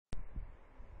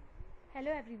Hello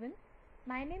everyone,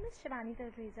 my name is Shivani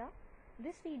Talreja.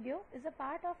 This video is a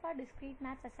part of our discrete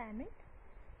maths assignment.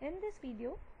 In this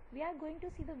video, we are going to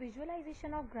see the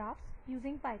visualization of graphs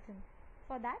using Python.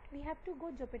 For that, we have to go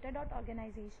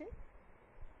Jupyter.organization,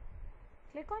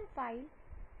 click on File,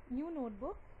 New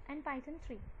Notebook and Python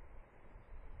 3.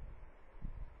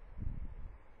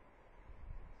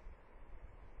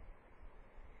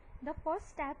 The first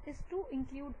step is to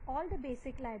include all the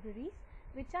basic libraries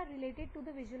which are related to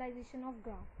the visualization of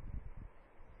graph.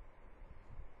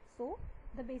 So,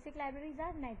 the basic libraries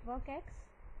are NetworkX,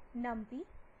 NumPy,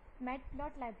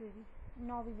 Matplotlib.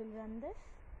 Now we will run this.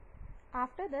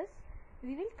 After this,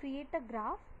 we will create a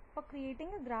graph. For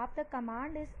creating a graph, the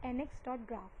command is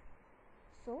nx.graph.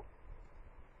 So,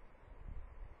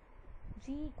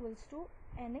 g equals to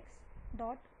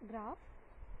nx.graph.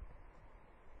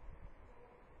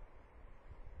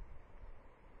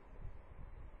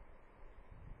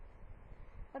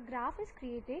 A graph is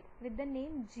created with the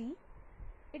name G.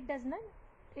 It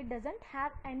doesn't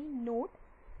have any node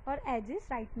or edges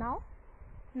right now.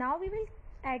 Now we will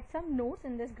add some nodes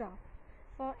in this graph.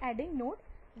 For adding node,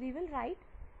 we will write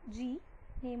G,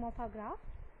 name of our graph,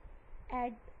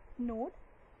 add node,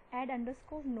 add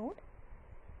underscore node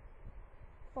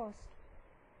first.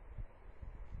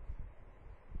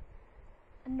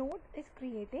 A node is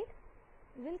created.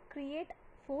 We will create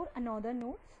 4 another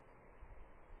nodes.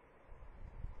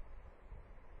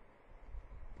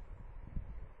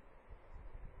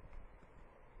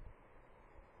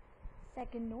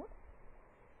 Second node,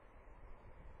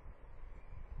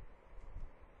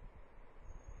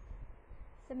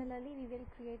 similarly we will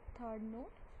create third node,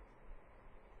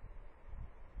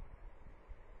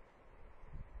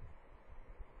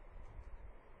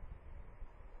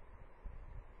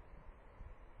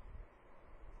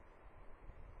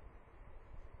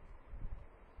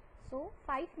 so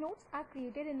 5 nodes are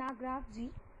created in our graph G.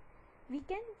 We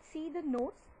can see the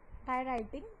nodes by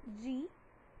writing G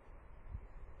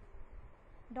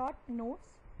dot nodes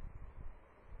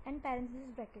and parenthesis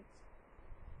brackets.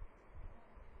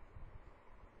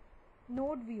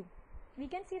 Node view. We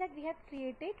can see that we have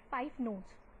created 5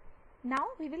 nodes. Now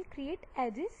we will create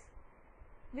edges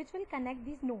which will connect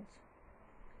these nodes.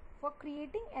 For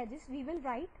creating edges, we will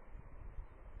write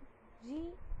G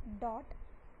dot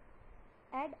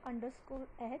add underscore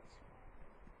edge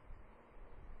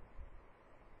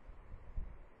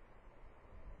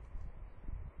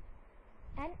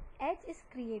and edge is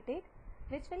created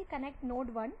which will connect node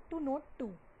 1 to node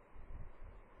 2.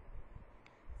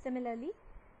 Similarly,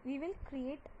 we will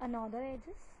create another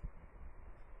edges.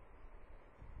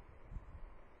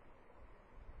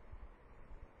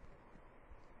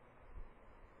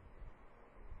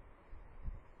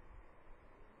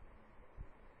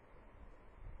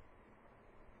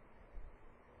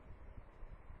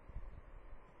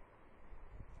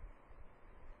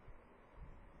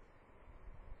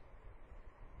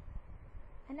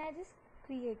 An edge is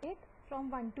created from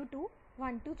 1 to 2,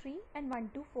 1 to 3 and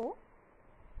 1 to 4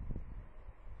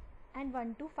 and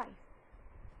 1 to 5.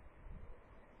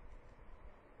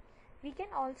 We can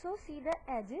also see the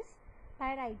edges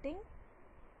by writing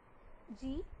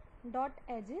G dot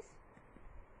edges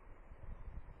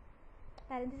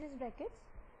parenthesis brackets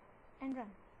and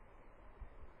run.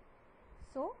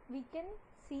 So we can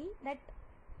see that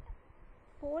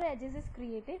 4 edges is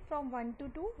created from 1 to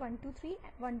 2, 1 to 3,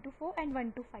 1 to 4 and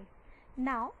 1 to 5.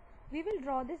 Now we will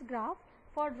draw this graph.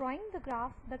 For drawing the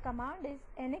graph, the command is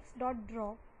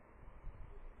nx.draw.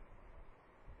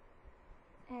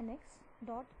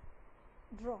 nx.draw.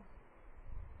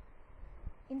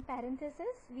 In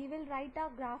parentheses, we will write our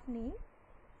graph name.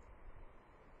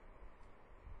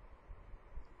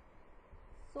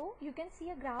 So you can see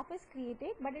a graph is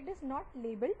created but it is not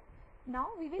labeled. Now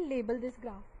we will label this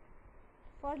graph.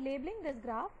 For labeling this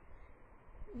graph,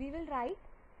 we will write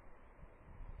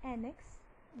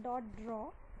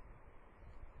nx.draw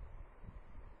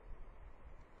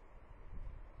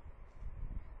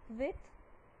with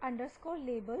underscore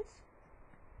labels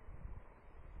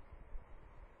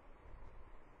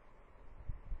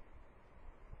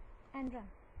and run.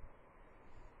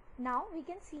 Now we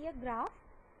can see a graph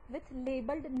with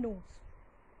labeled nodes.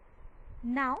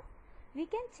 Now we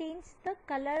can change the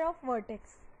color of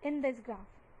vertex in this graph.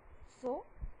 So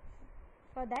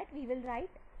for that we will write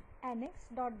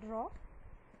nx.draw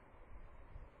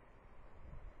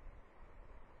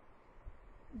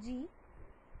G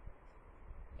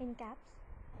in caps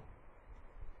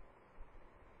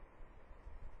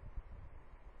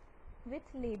with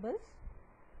labels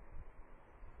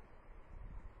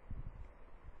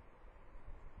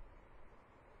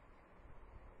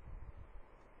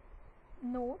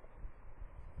node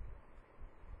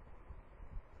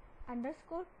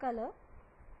underscore color,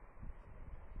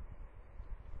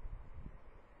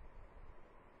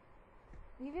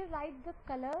 we will write the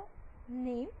color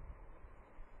name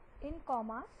in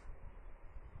commas,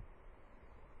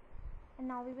 and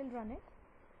now we will run it.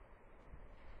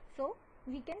 So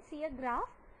we can see a graph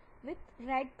with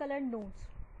red colored nodes.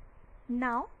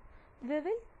 Now we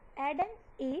will add an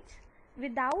edge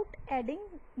without adding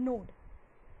node.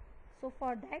 So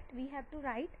for that we have to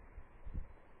write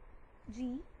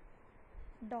g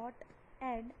dot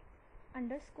add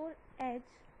underscore edge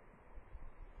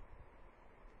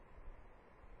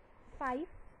 5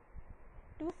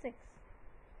 to 6.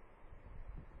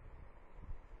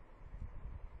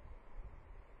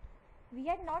 We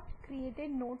had not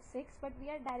created node 6, but we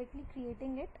are directly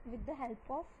creating it with the help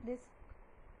of this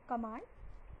command.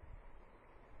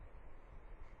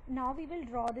 Now we will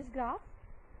draw this graph.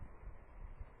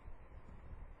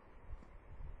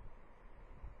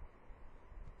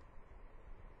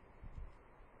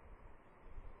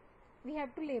 We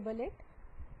have to label it.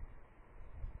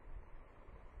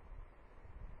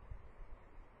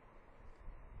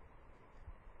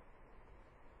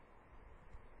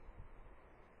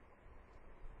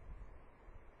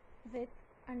 With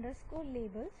underscore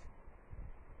labels.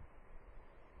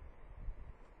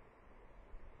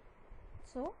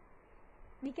 So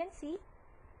we can see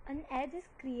an edge is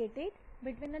created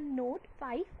between a node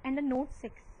 5 and a node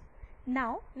 6.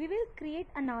 Now we will create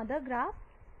another graph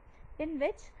in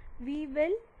which we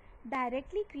will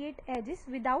directly create edges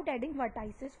without adding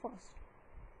vertices first.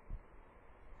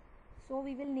 So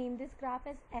we will name this graph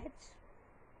as edge.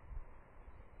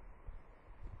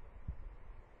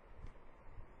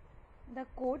 The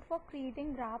code for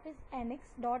creating graph is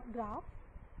nx.graph.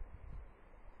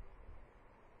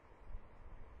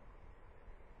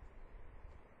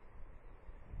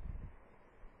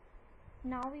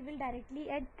 Now we will directly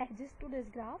add edges to this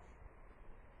graph.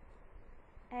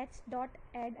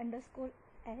 h.add underscore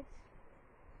edge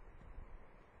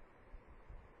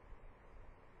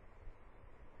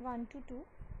 1 to 2.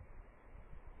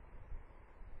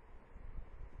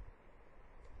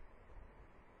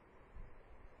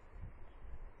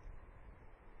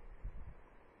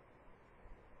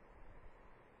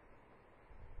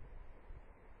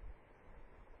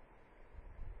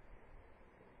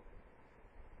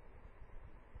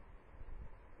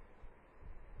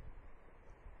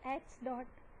 H dot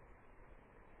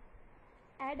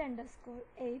add underscore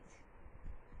edge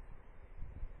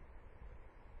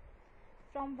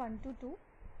from 1 to 2.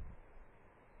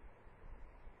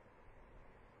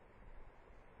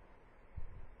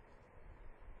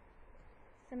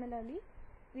 Similarly,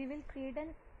 we will create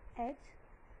an edge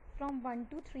from 1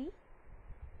 to 3.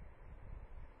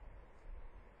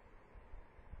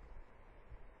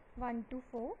 One to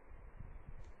 4,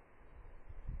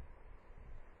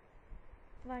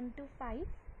 1 to 5,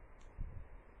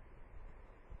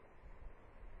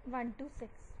 1 to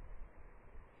 6.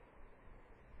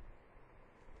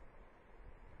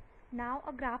 Now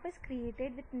a graph is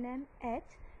created with name h.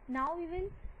 Now we will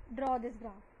draw this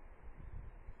graph.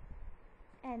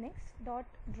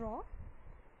 nx.draw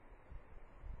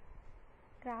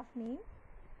graph name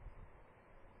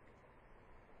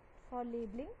for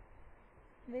labeling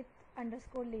with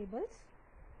underscore labels.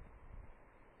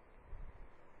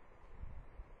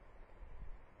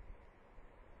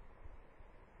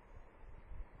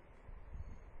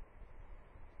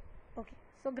 Okay,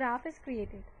 so graph is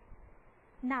created.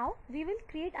 Now we will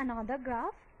create another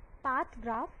graph, path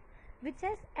graph, which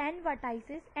has n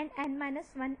vertices and n minus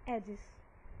 1 edges.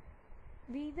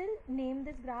 We will name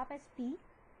this graph as P.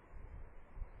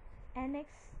 nx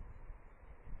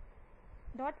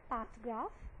dot path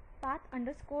graph, path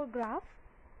underscore graph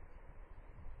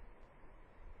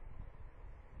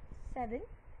 7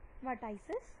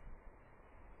 vertices.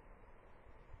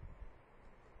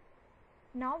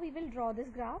 Now we will draw this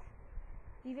graph.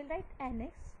 We will write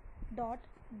nx dot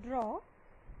draw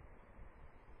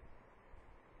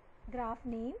graph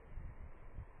name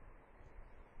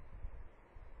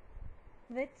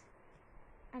with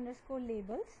underscore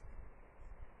labels.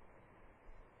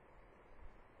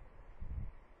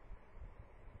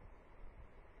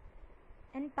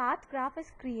 And path graph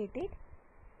is created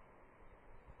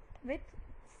with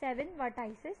 7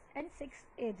 vertices and 6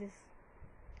 edges.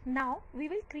 Now we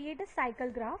will create a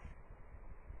cycle graph.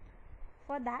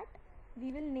 For that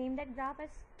we will name that graph as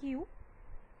Q.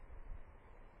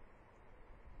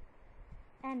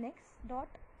 nx dot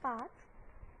path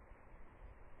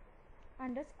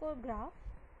underscore graph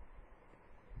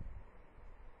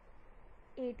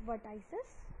 8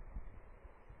 vertices.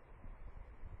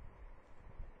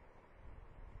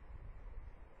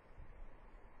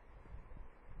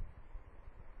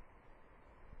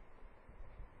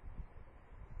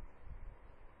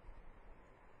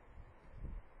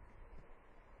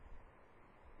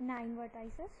 9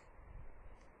 vertices,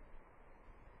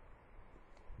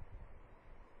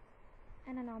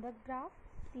 and another graph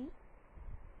C,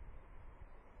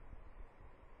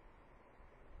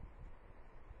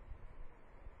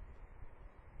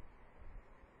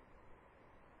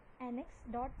 nx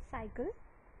dot cycle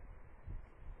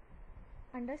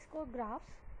underscore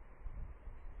graphs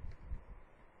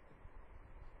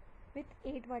with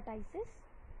 8 vertices,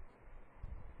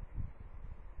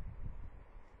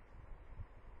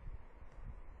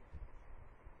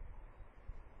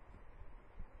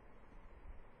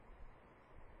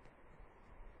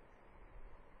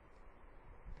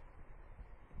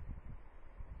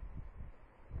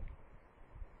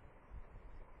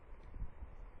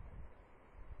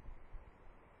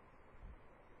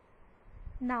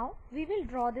 now we will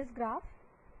draw this graph.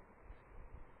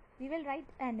 We will write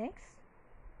nx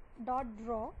dot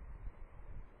draw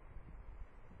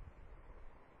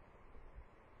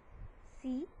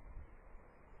C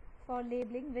for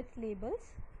labeling with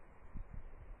labels,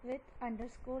 with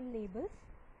underscore labels,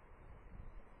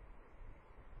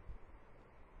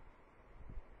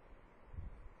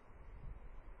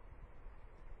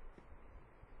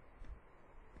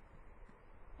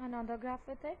 another graph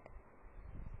with it,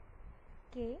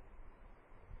 K,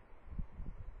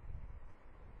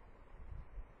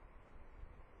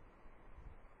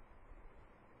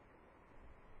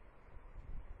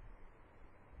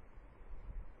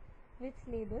 with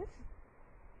labels,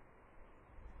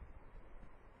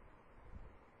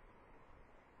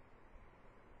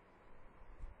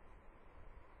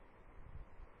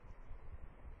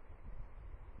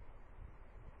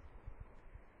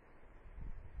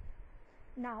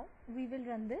 now we will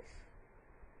run this.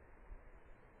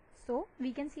 So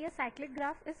we can see a cyclic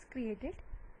graph is created.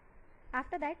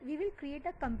 After that we will create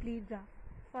a complete graph.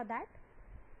 For that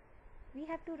we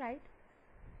have to write,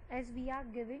 as we are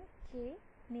giving K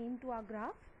name to our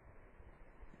graph,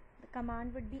 the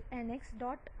command would be nx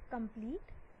dot complete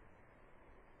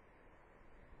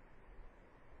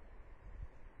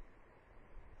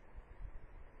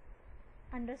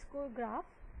underscore graph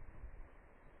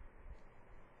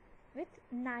with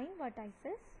 9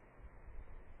 vertices.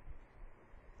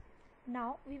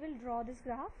 Now we will draw this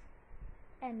graph,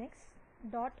 nx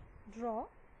dot draw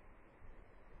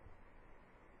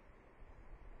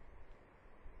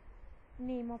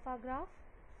name of our graph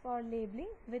for labeling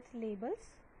with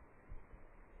labels,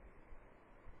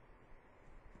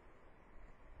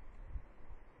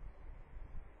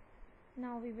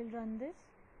 now we will run this,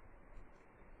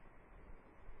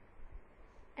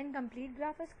 and complete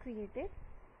graph is created.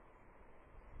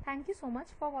 Thank you so much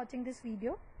for watching this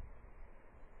video.